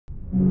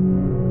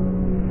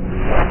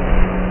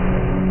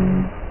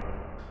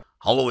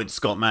Hello, it's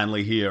Scott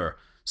Manley here.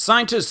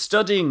 Scientists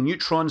studying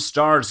neutron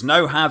stars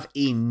now have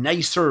a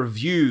nicer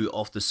view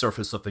of the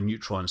surface of a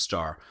neutron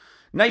star.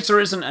 Nicer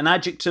isn't an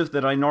adjective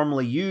that I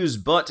normally use,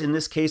 but in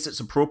this case it's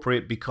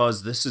appropriate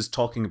because this is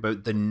talking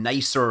about the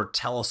nicer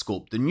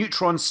telescope, the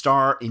Neutron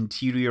Star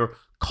Interior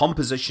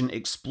Composition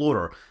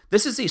Explorer.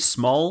 This is a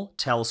small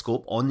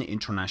telescope on the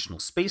International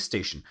Space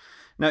Station.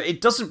 Now,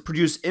 it doesn't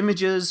produce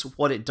images.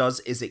 What it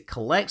does is it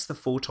collects the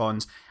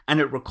photons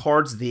and it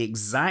records the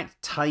exact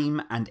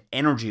time and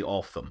energy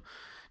of them.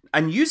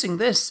 And using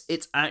this,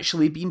 it's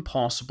actually been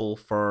possible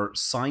for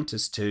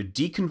scientists to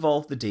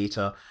deconvolve the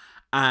data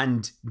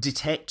and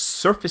detect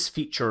surface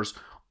features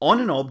on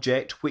an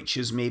object which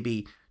is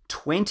maybe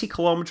 20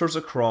 kilometers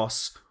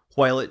across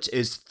while it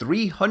is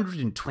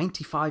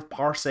 325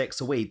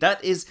 parsecs away.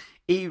 That is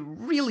a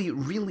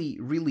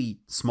really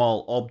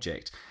small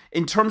object.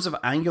 In terms of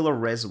angular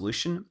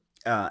resolution,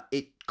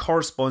 it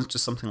corresponds to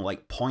something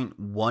like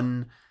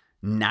 0.1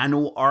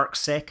 nano arc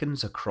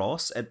seconds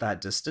across at that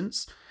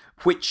distance,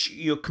 which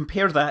you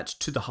compare that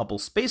to the Hubble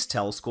Space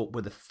Telescope,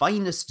 where the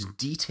finest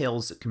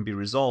details that can be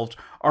resolved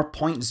are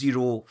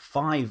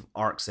 0.05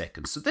 arc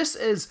seconds. So this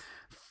is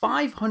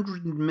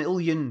 500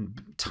 million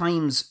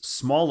times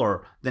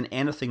smaller than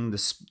anything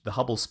the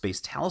Hubble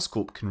Space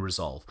Telescope can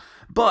resolve.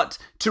 But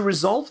to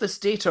resolve this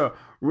data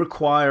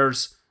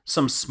requires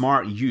some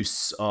smart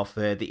use of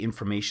the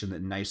information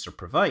that NICER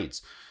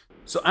provides.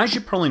 So as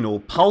you probably know,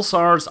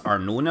 pulsars are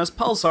known as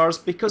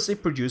pulsars because they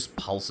produce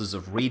pulses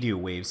of radio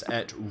waves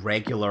at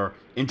regular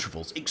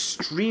intervals,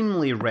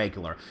 extremely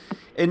regular.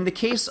 In the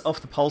case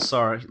of the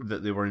pulsar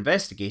that they were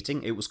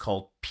investigating, it was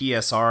called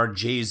PSR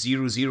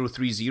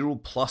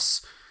J0030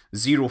 plus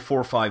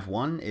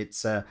 0451.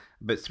 It's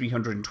about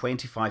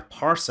 325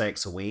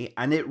 parsecs away,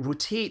 and it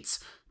rotates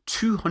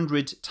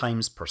 200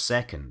 times per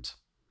second.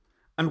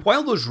 And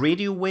while those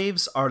radio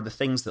waves are the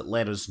things that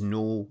let us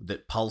know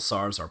that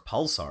pulsars are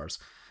pulsars,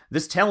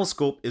 this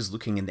telescope is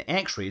looking in the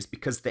X-rays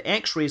because the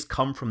X-rays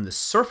come from the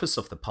surface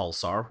of the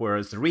pulsar,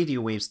 whereas the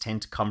radio waves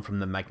tend to come from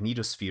the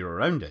magnetosphere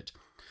around it.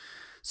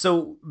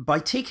 So by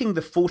taking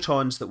the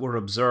photons that were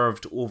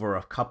observed over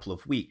a couple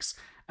of weeks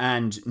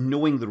and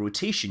knowing the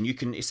rotation, you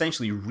can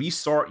essentially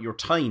resort your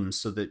time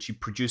so that you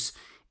produce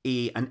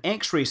an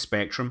X-ray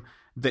spectrum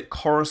that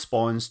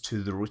corresponds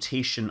to the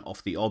rotation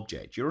of the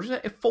object. You're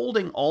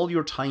folding all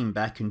your time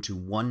back into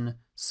one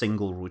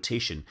single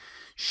rotation,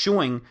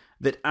 showing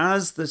that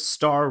as the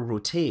star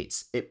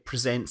rotates, it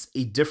presents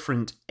a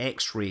different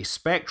X-ray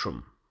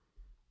spectrum.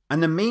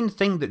 And the main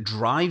thing that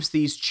drives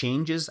these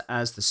changes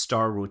as the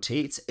star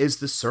rotates is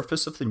the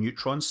surface of the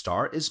neutron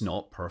star is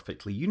not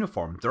perfectly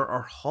uniform. There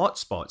are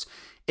hotspots.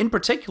 In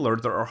particular,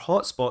 there are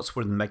hotspots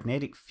where the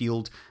magnetic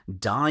field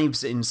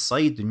dives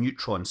inside the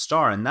neutron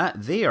star, and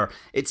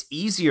it's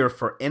easier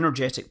for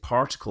energetic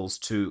particles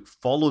to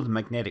follow the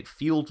magnetic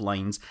field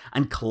lines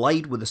and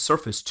collide with the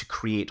surface to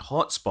create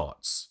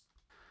hotspots.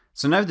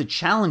 So now the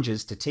challenge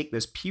is to take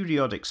this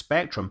periodic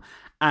spectrum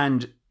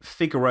and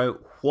figure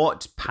out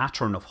what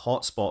pattern of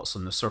hotspots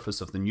on the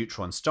surface of the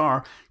neutron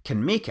star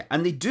can make it.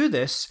 And they do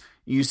this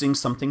using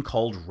something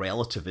called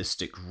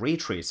relativistic ray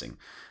tracing.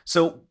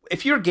 So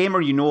if you're a gamer,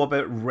 you know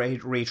about ray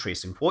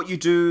tracing. What you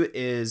do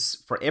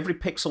is for every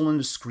pixel on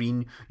the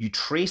screen, you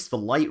trace the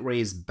light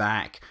rays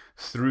back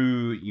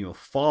through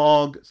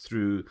fog,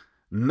 through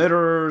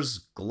mirrors,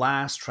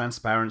 glass,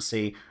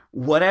 transparency,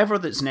 whatever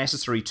that's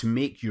necessary to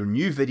make your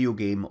new video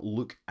game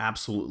look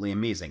absolutely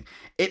amazing.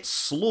 It's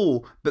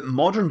slow, but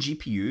modern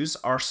GPUs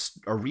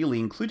are really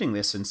including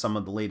this in some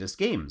of the latest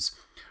games.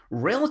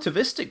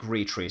 Relativistic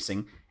ray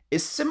tracing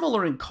is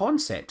similar in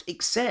concept,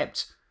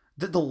 except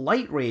that the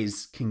light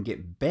rays can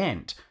get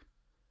bent.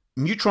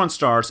 Neutron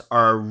stars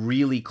are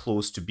really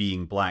close to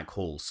being black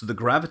holes, so the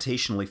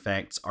gravitational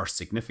effects are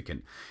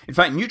significant. In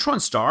fact, neutron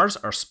stars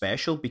are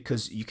special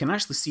because you can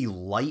actually see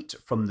light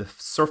from the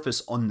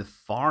surface on the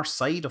far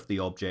side of the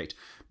object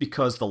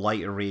because the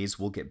light rays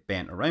will get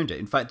bent around it.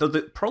 In fact,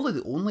 they're probably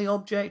the only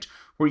object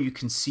where you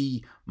can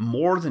see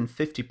more than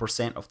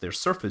 50% of their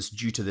surface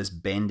due to this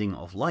bending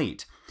of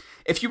light.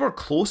 If you were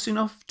close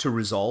enough to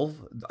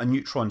resolve a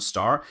neutron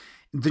star,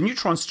 the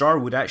neutron star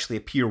would actually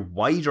appear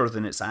wider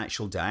than its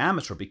actual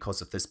diameter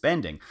because of this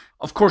bending.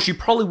 Of course, you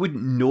probably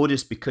wouldn't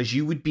notice because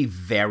you would be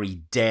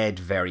very dead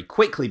very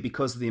quickly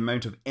because of the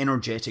amount of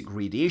energetic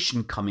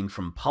radiation coming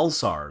from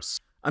pulsars.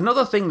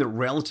 Another thing that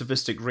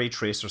relativistic ray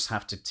tracers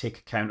have to take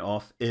account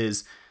of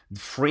is the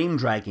frame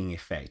dragging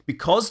effect.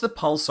 Because the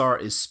pulsar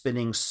is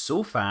spinning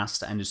so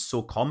fast and is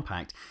so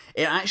compact,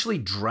 it actually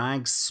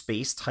drags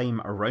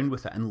space-time around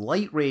with it, and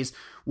light rays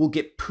will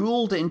get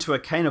pulled into a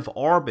kind of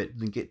orbit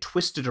and get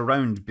twisted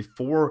around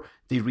before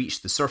they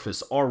reach the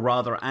surface, or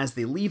rather, as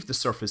they leave the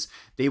surface,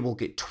 they will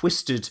get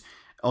twisted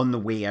on the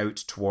way out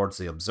towards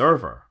the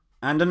observer.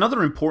 And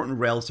another important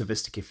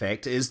relativistic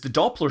effect is the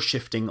Doppler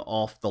shifting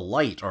of the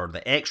light, or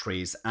the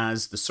X-rays,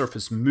 as the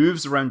surface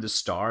moves around the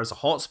star. As a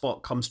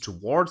hotspot comes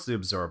towards the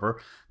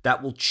observer,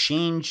 that will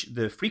change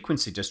the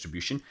frequency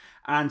distribution,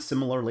 and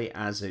similarly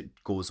as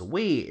it goes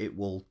away, it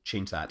will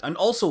change that. And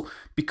also,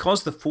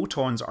 because the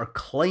photons are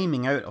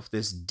climbing out of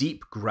this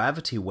deep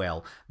gravity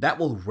well, that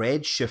will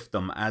redshift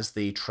them as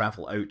they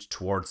travel out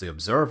towards the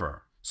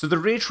observer. So the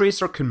ray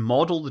tracer can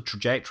model the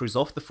trajectories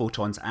of the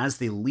photons as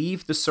they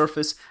leave the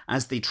surface,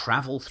 as they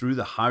travel through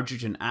the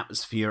hydrogen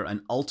atmosphere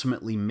and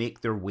ultimately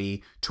make their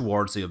way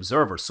towards the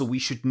observer. So we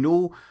should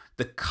know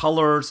the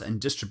colors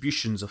and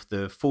distributions of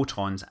the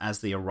photons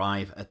as they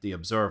arrive at the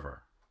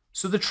observer.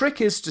 So the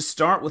trick is to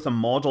start with a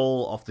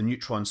model of the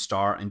neutron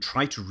star and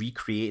try to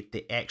recreate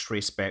the X-ray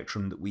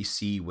spectrum that we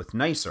see with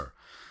NICER.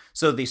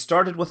 So they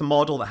started with a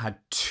model that had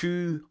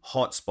two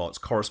hotspots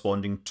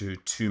corresponding to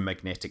two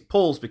magnetic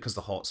poles, because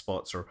the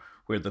hotspots are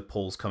where the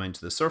poles come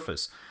into the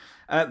surface.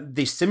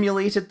 They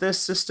simulated this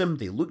system,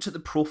 they looked at the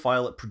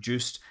profile it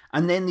produced,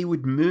 and then they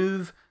would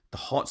move the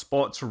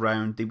hotspots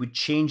around. They would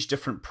change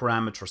different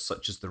parameters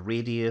such as the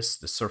radius,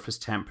 the surface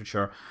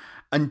temperature,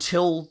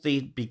 until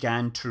they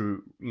began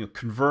to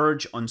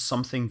converge on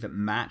something that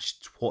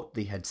matched what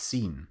they had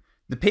seen.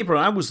 The paper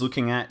I was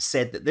looking at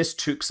said that this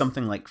took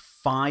something like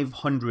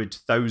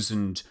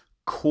 500,000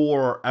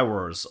 core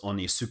hours on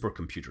a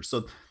supercomputer.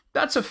 So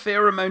that's a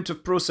fair amount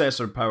of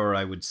processor power,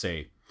 I would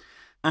say.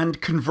 And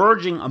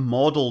converging a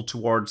model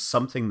towards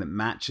something that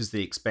matches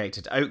the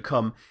expected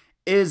outcome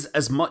is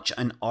as much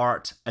an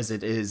art as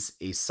it is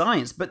a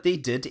science, but they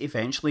did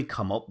eventually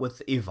come up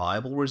with a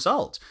viable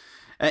result.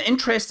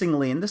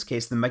 Interestingly, in this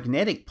case, the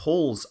magnetic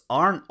poles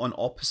aren't on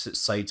opposite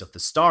sides of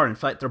the star. In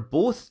fact, they're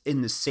both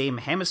in the same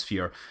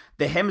hemisphere,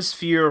 the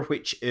hemisphere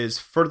which is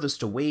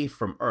furthest away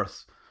from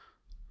Earth.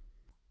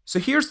 So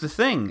here's the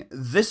thing,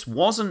 this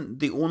wasn't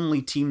the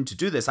only team to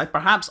do this. I've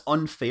perhaps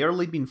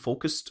unfairly been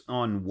focused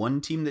on one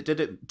team that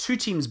did it. Two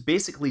teams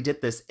basically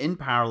did this in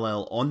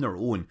parallel on their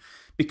own,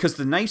 because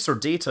the NICER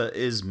data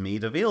is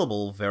made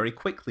available very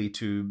quickly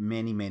to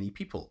many, many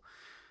people.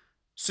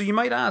 So you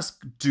might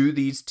ask, do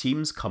these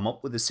teams come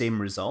up with the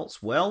same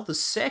results? Well, the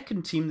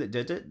second team that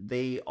did it,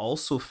 they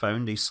also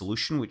found a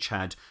solution which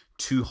had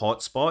two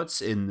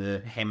hotspots in the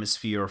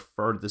hemisphere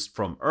furthest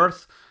from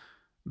Earth,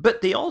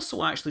 but they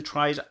also actually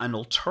tried an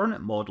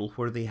alternate model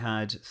where they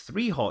had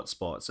three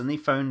hotspots, and they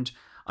found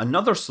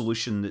another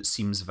solution that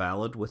seems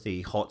valid with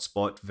a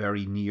hotspot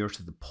very near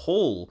to the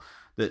pole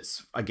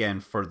that's, again,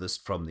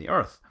 furthest from the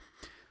Earth.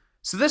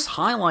 So this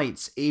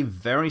highlights a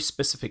very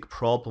specific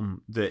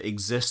problem that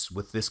exists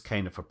with this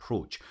kind of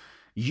approach.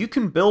 You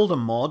can build a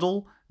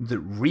model that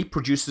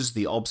reproduces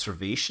the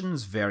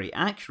observations very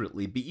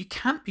accurately, but you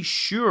can't be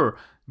sure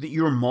that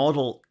your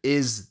model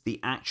is the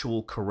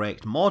actual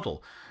correct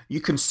model.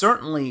 You can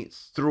certainly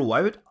throw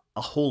out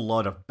a whole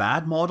lot of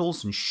bad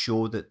models and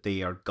show that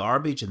they are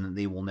garbage and that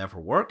they will never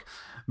work,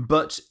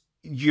 but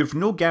you've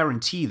no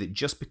guarantee that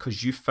just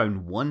because you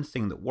found one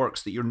thing that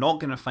works, that you're not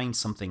going to find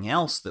something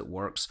else that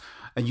works,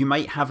 and you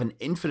might have an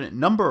infinite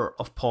number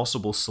of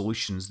possible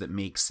solutions that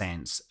make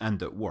sense and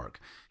that work.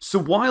 So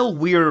while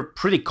we're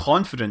pretty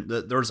confident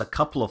that there's a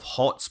couple of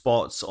hot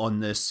spots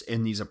on this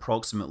in these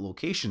approximate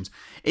locations,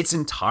 it's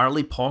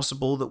entirely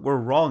possible that we're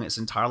wrong. It's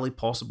entirely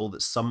possible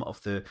that some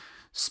of the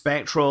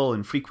spectral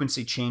and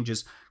frequency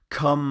changes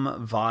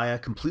come via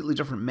completely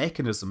different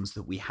mechanisms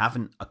that we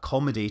haven't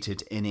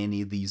accommodated in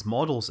any of these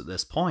models at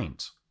this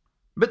point.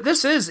 But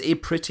this is a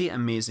pretty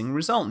amazing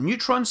result.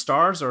 Neutron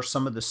stars are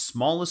some of the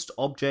smallest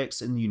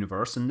objects in the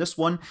universe, and this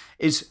one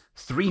is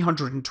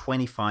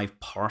 325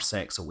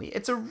 parsecs away.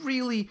 It's a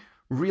really,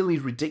 really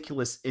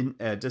ridiculous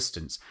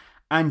distance.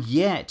 And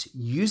yet,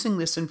 using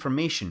this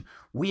information,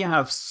 we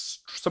have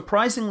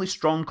surprisingly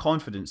strong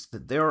confidence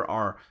that there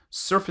are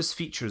surface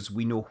features.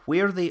 We know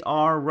where they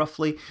are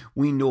roughly,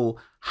 we know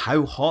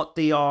how hot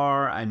they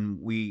are,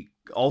 and we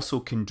also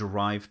can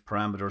derive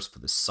parameters for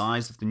the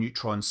size of the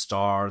neutron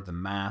star, the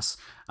mass,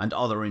 and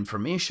other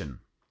information.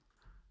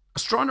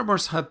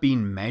 Astronomers have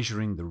been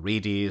measuring the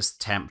radius,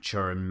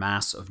 temperature, and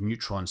mass of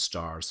neutron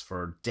stars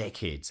for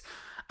decades,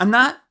 and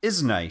that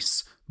is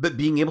nice. But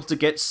being able to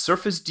get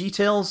surface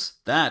details,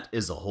 that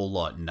is a whole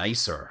lot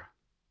nicer.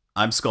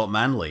 I'm Scott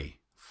Manley.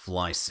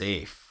 Fly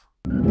safe.